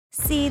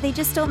See, they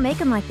just don't make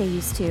them like they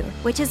used to,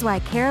 which is why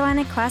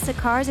Carolina Classic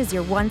Cars is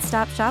your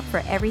one-stop shop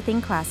for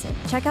everything classic.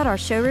 Check out our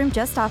showroom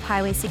just off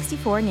Highway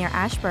 64 near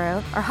Asheboro,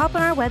 or hop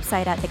on our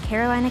website at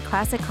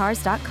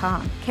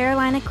thecarolinaclassiccars.com.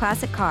 Carolina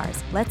Classic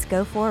Cars. Let's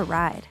go for a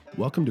ride.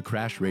 Welcome to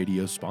Crash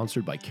Radio,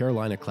 sponsored by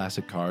Carolina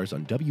Classic Cars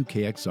on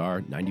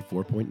WKXR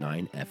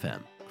 94.9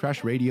 FM.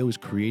 Crash Radio is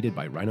created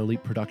by Rhino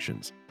Leap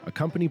Productions, a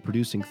company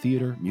producing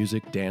theater,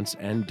 music, dance,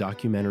 and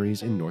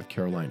documentaries in North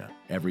Carolina.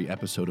 Every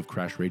episode of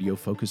Crash Radio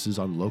focuses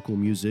on local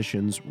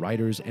musicians,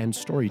 writers, and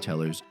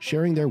storytellers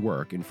sharing their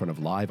work in front of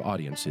live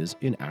audiences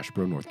in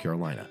Asheboro, North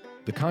Carolina.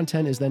 The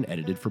content is then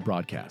edited for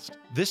broadcast.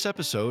 This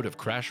episode of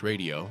Crash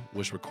Radio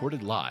was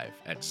recorded live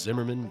at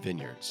Zimmerman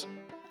Vineyards.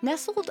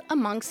 Nestled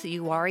amongst the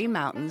Uwharrie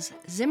Mountains,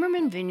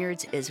 Zimmerman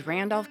Vineyards is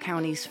Randolph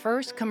County's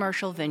first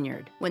commercial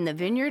vineyard. When the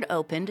vineyard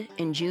opened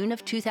in June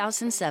of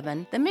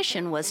 2007, the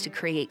mission was to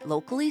create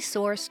locally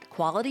sourced,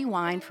 quality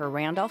wine for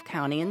Randolph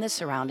County and the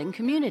surrounding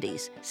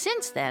communities.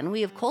 Since then,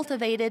 we have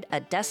cultivated a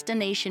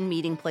destination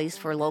meeting place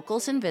for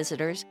locals and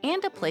visitors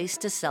and a place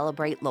to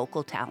celebrate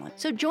local talent.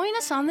 So join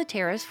us on the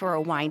terrace for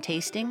a wine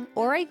tasting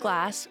or a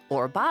glass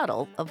or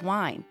bottle of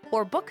wine,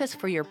 or book us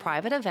for your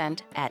private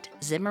event at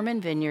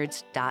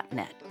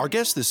zimmermanvineyards.net. Our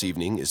guest this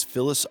evening is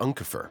Phyllis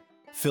Unkefer.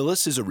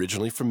 Phyllis is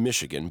originally from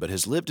Michigan, but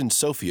has lived in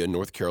Sophia,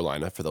 North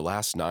Carolina for the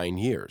last 9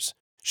 years.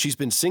 She's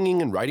been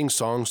singing and writing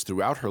songs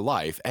throughout her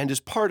life and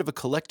is part of a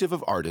collective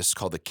of artists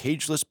called the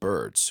Cageless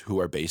Birds, who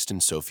are based in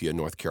Sophia,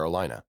 North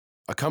Carolina.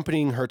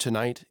 Accompanying her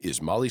tonight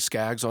is Molly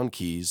Skaggs on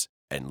keys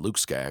and Luke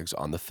Skaggs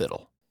on the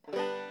fiddle.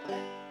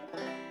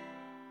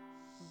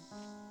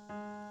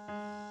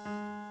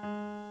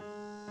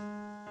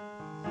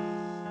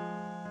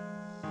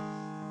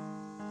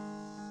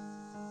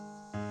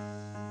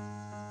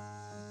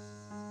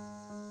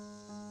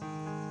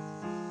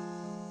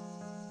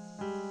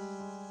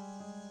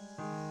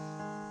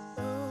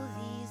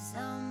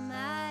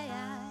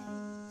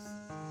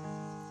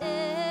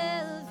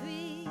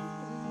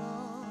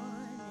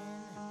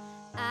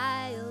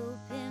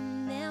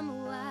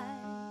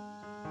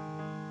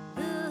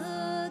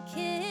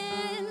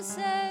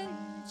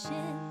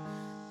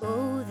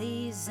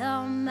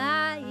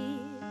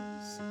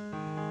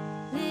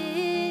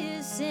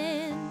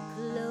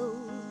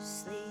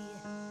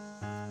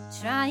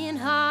 Trying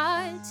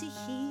hard to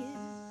hear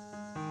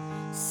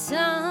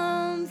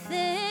something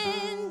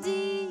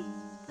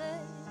deeper.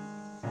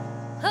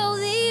 Oh,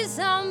 these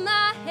are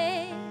my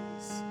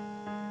hands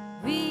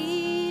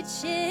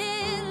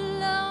reaching,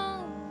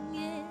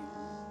 longing,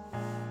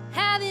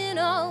 having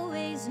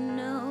always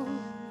known,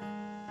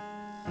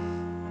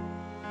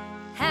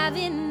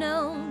 having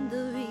known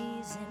the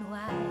reason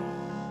why.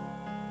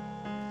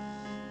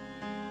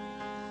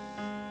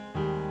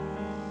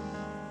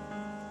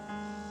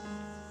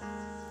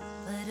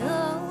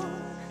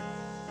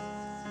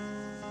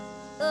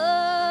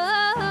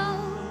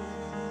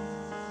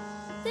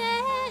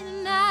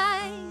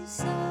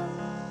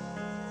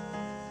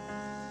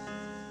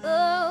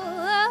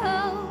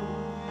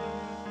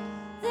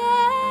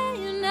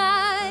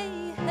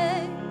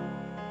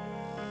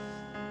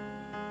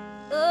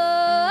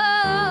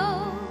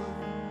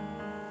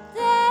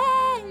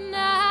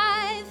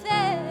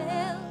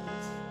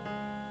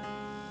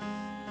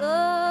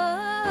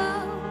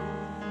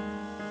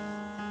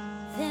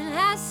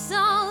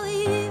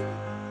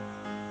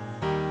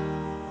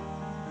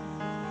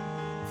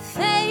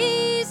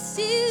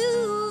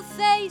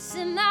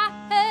 And I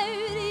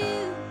heard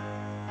you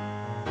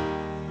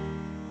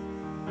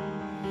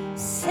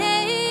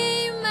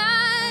say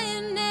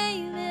my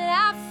name, and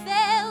I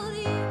felt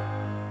you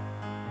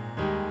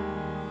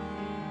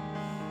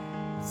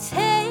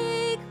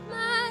take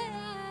my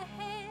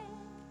hand.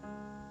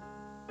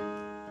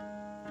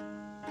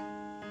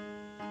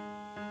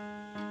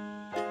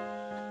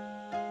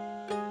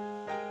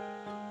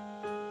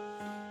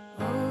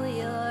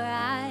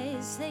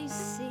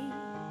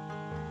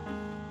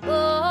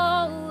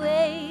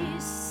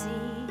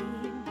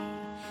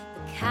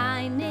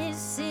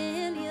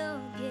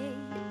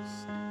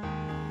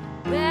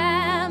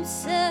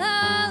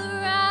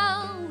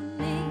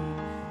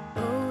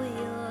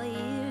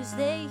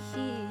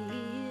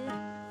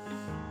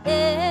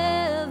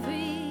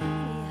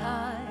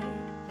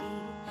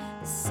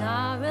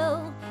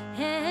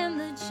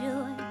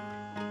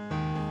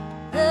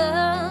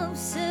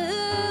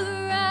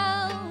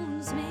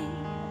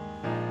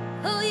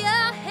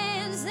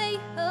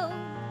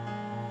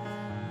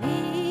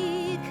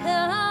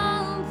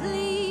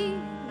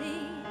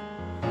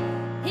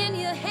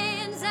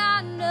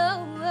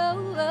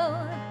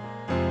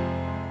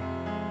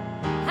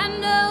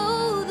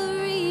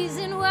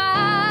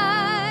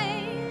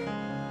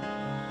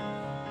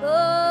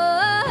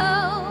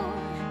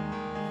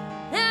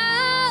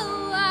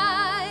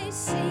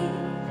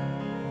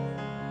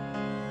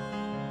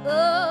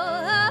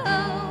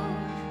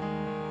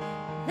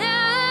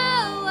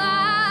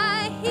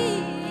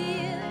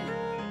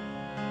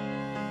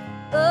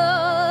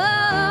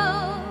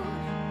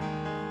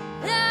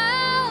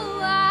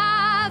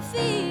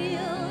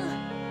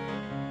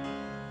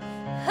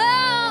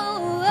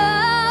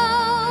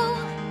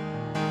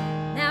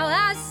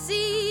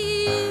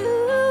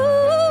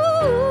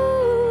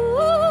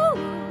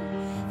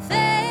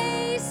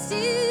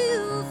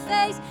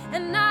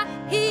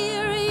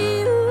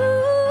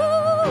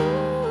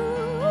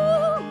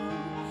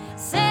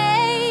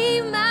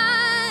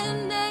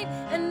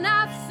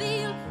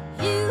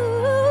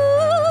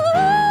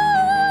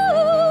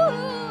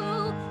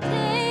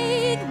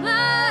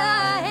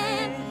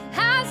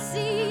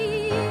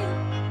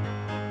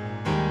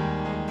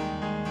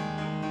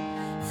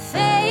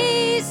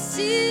 face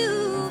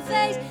to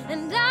face,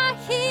 and I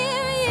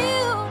hear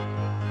you.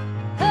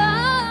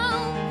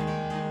 Oh,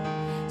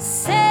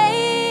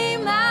 say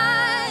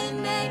my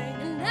name,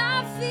 and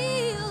I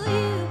feel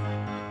you.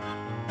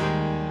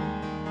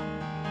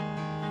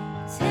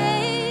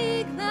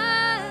 Take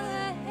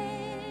my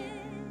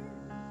hand.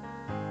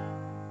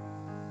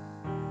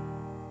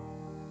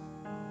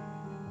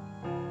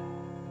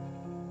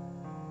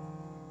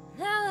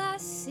 Now I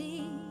see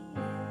you.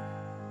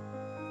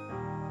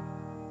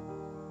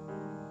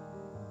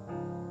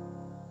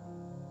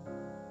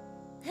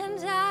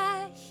 And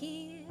I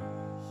hear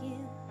you.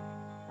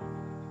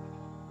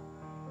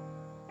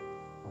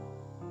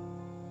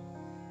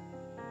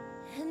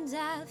 And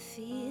I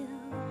feel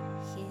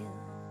you.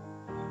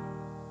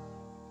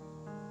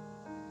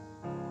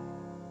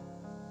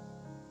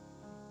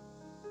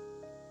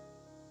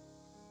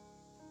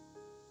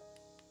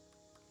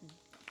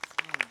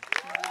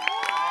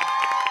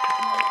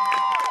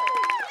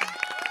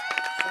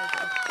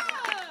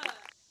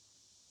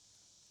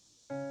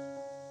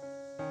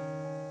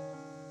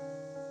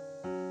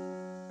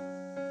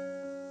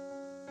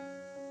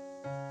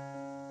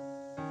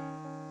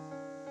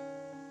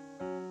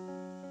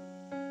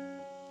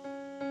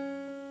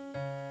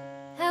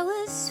 I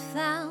was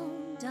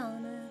found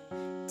on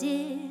a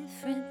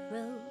different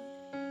road,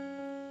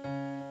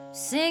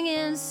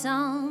 singing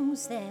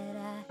songs that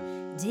I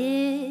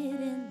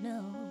didn't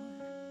know.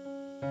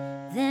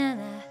 Then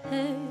I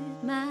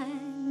heard my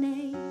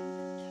name,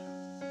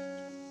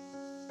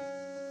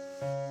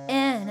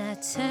 and I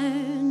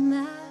turned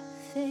my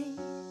face.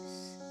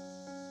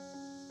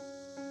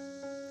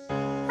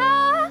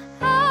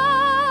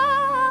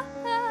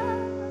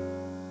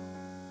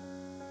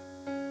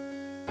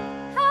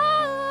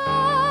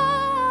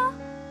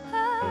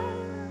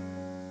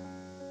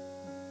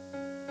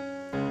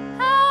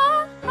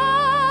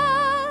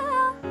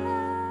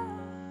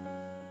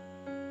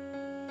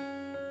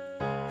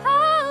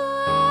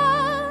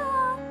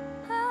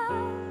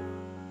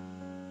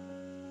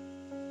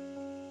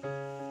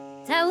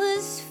 I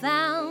was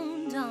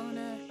found on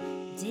a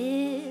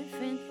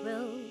different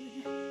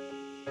road,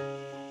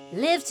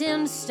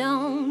 lifting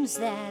stones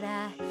that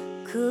I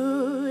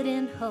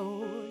couldn't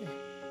hold.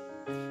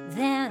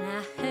 Then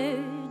I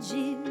heard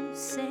you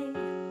say,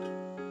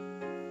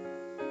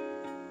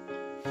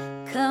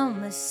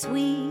 come a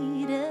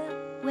sweeter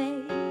way.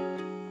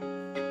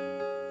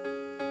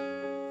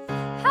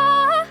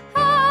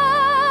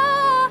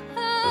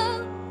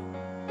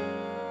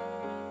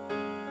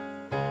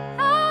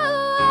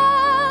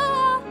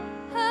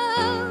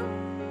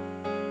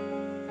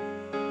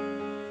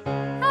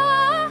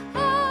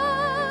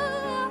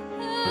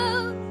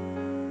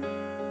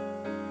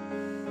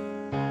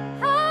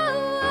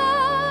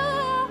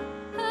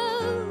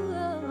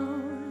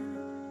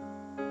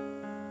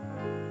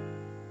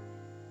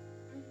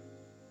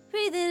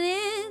 Breathing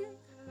in,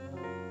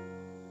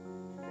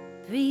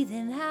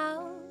 breathing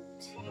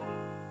out.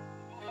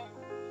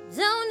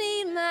 Don't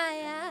need my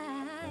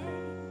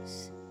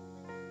eyes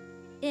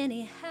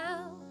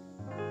anyhow,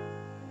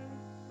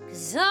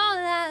 'cause all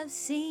I've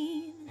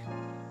seen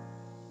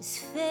is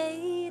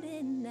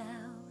fading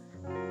now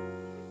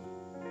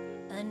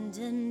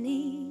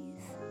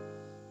underneath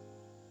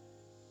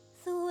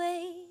the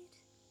weight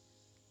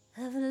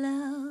of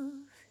love.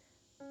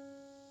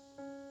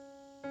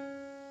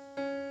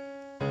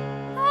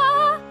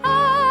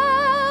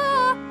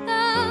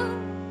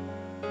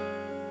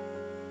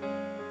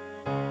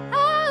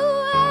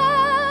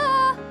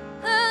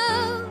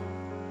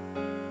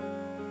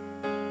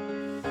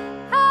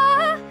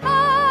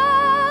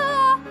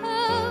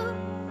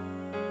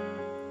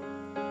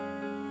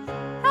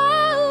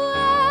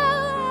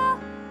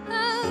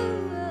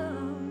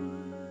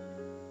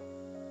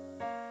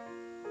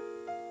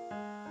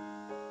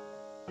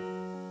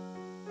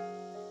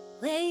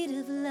 Weight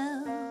of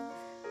love,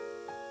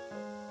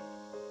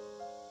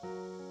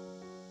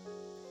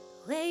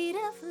 weight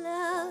of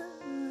love,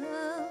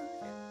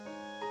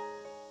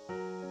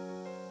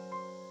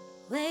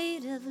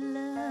 weight of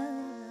love.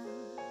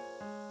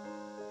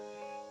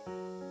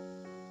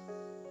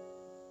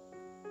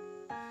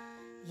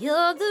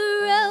 You're the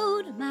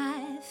road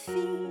my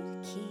feet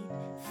keep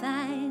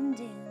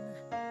finding.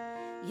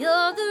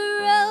 You're the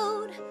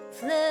road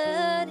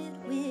flooded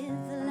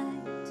with light.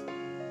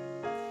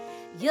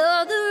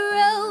 You're the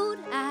road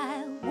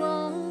I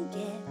won't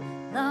get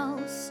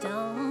lost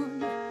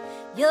on.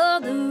 You're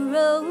the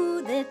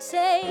road that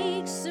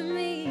takes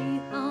me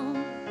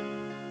home.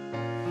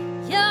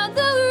 You're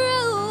the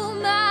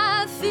road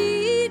my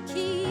feet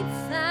keep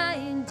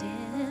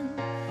finding.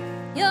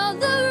 You're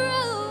the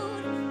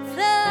road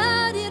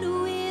flooded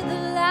with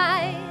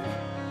light.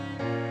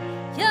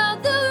 You're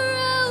the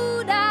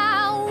road I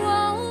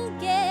won't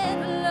get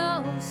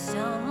lost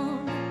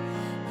on.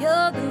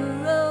 You're the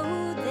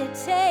road that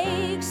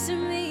takes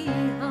me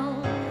home.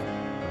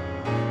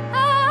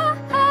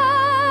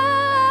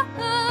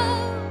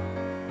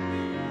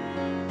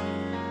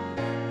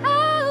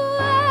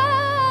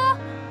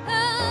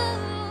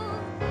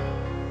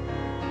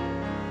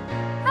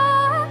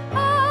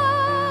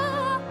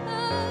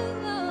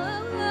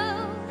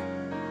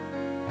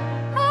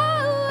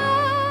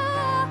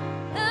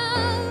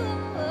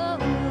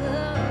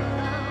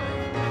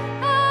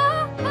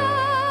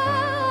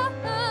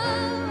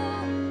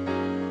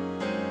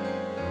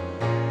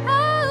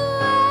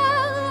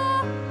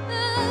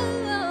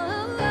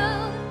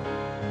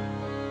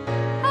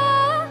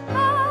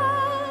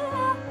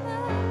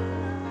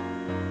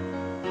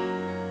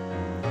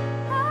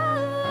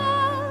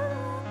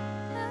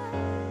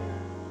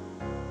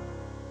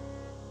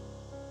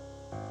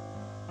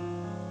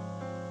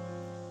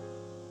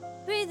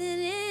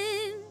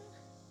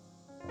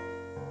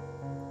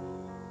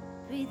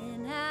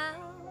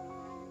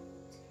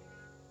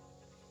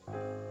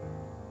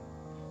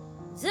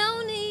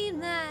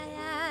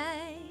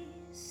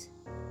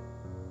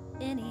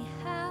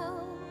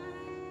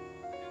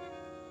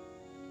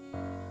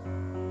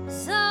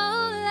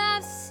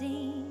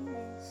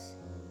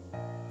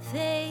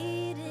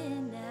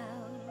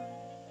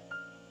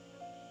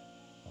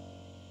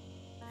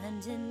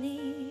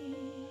 underneath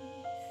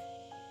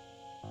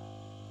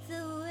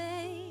the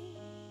weight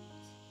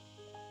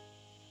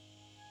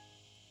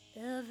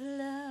of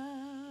love.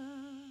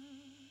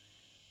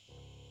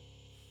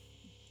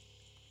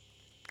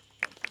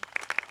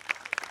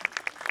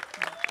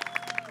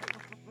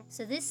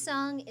 So this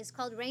song is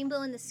called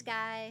Rainbow in the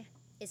Sky.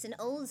 It's an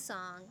old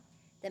song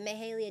that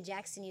Mahalia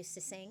Jackson used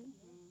to sing.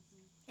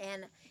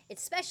 And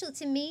it's special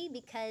to me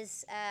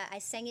because I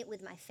sang it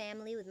with my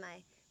family, with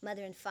my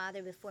mother and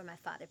father before my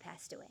father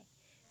passed away.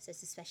 So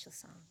it's a special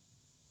song.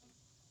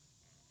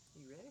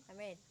 You ready? I'm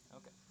ready.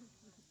 Okay.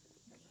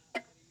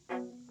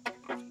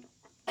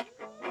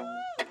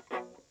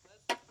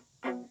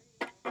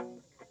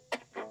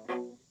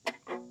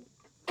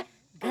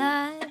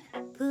 God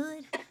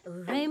put a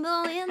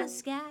rainbow in the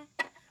sky,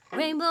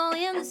 rainbow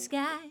in the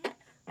sky,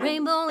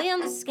 rainbow in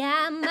the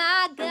sky.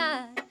 My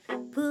God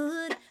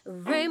put a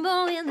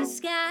rainbow in the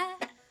sky,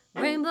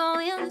 rainbow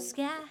in the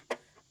sky,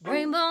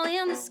 rainbow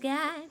in the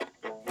sky.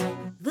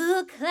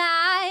 Looked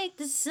like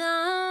the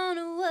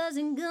sun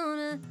wasn't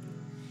gonna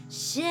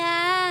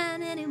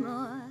shine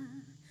anymore.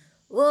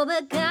 Oh,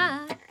 but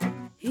God,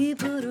 He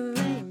put a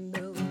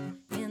rainbow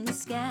in the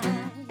sky.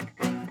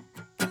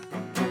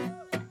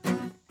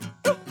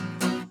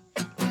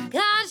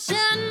 God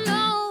shone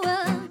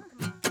over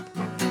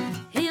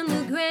in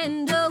the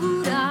grand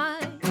old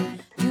eye.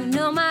 You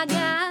know, my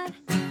God,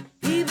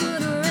 He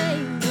put a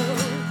rainbow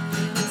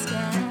in the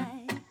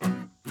sky.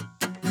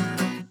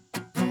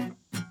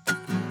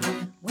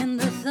 When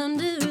the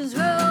thunders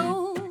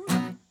rolled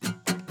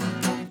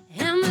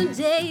and the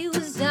day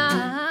was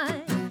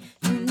dark,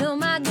 you know,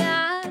 my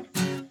God,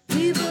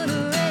 He put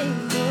a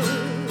rainbow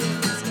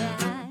in the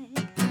sky.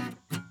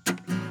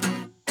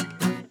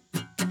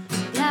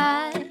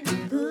 God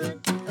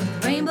put a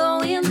rainbow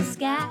in the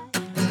sky,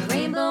 a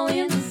rainbow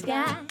in the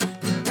sky,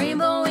 a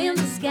rainbow in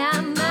the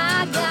sky.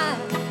 My God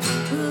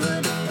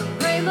put a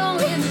rainbow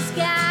in the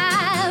sky,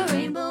 a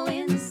rainbow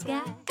in the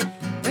sky,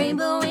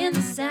 rainbow in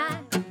the sky.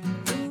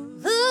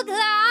 Looked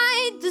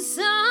like the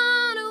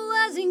sun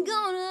wasn't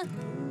gonna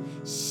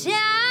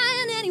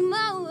shine anymore.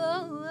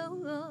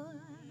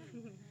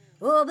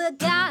 Oh, but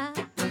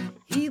God,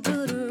 He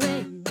put a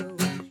rainbow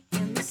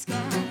in the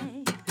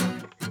sky.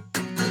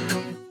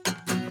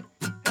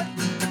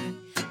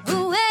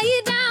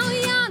 Way down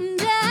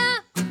yonder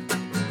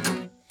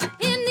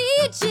in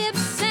Egypt's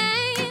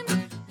sand,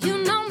 you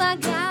know, my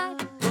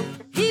God,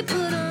 He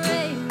put a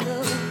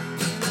rainbow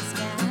in the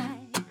sky.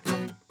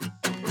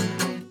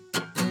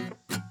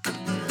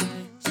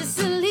 Just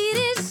to lead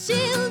His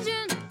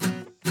children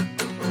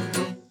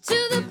to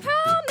the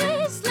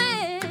promised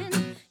land,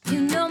 you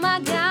know, my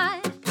God,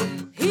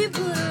 He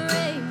put a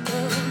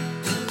rainbow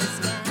in the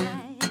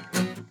sky.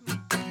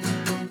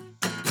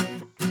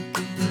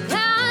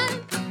 God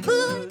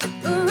put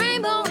a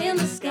rainbow in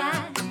the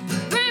sky,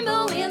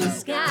 rainbow in the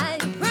sky,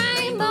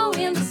 rainbow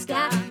in the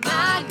sky.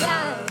 My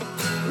God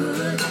put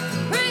a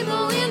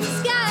rainbow in the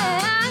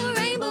sky,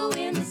 rainbow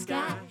in the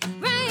sky,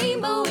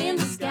 rainbow in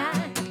the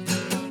sky.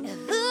 It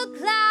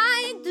looked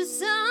like the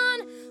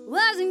sun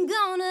wasn't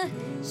gonna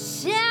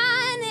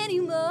shine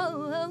anymore.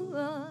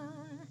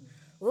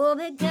 Oh,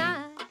 but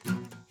God,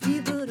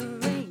 He put a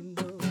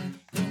rainbow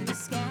in the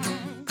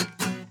sky.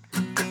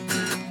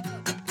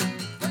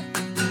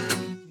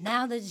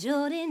 Now the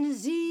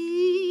Jordan's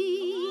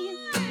deep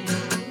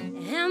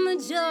and the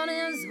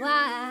Jordan's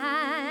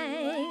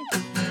wide.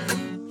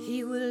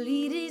 He will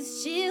lead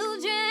His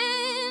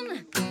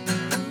children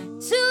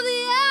to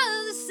the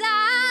other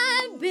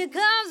side,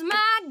 because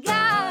my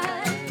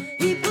God,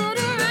 He put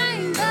a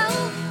rainbow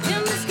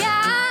in the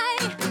sky.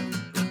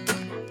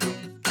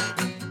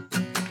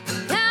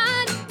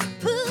 God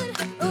put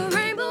a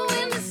rainbow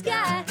in the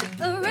sky,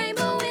 a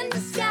rainbow in the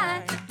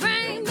sky,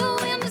 rainbow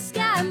in the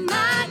sky.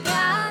 My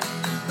God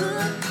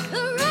put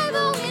a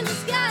rainbow in the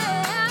sky,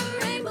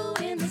 rainbow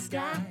in the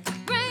sky,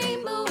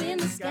 rainbow in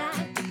the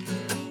sky.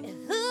 It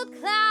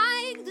looked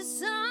like the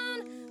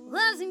sun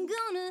wasn't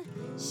gonna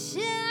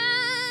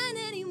shine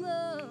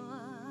anymore.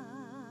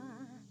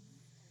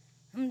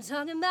 I'm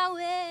talking about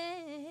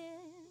when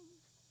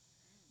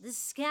the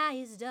sky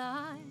is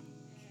dark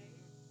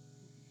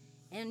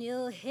and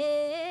your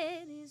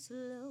head is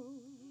low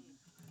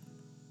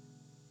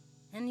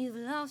and you've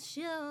lost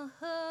your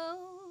hope.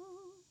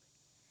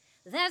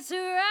 That's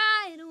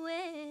right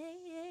when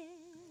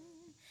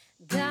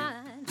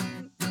God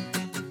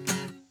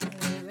put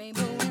a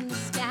rainbow in the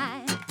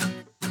sky.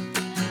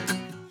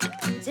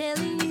 I'm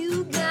telling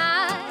you,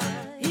 God,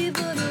 He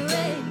put a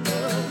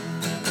rainbow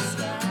in the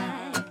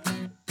sky.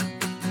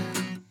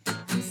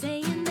 I'm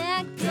saying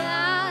that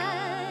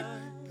God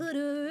put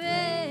a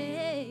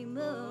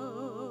rainbow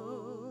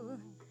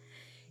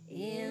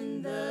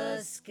in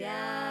the sky.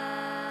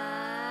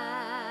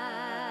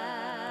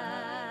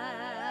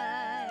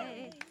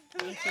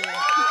 Thank you.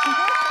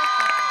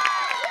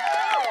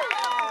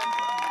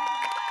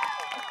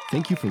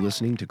 Thank you for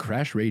listening to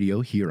Crash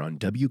Radio here on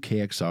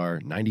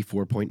WKXR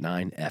 94.9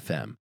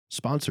 FM,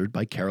 sponsored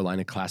by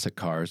Carolina Classic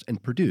Cars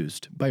and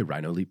produced by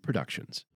Rhino Leap Productions.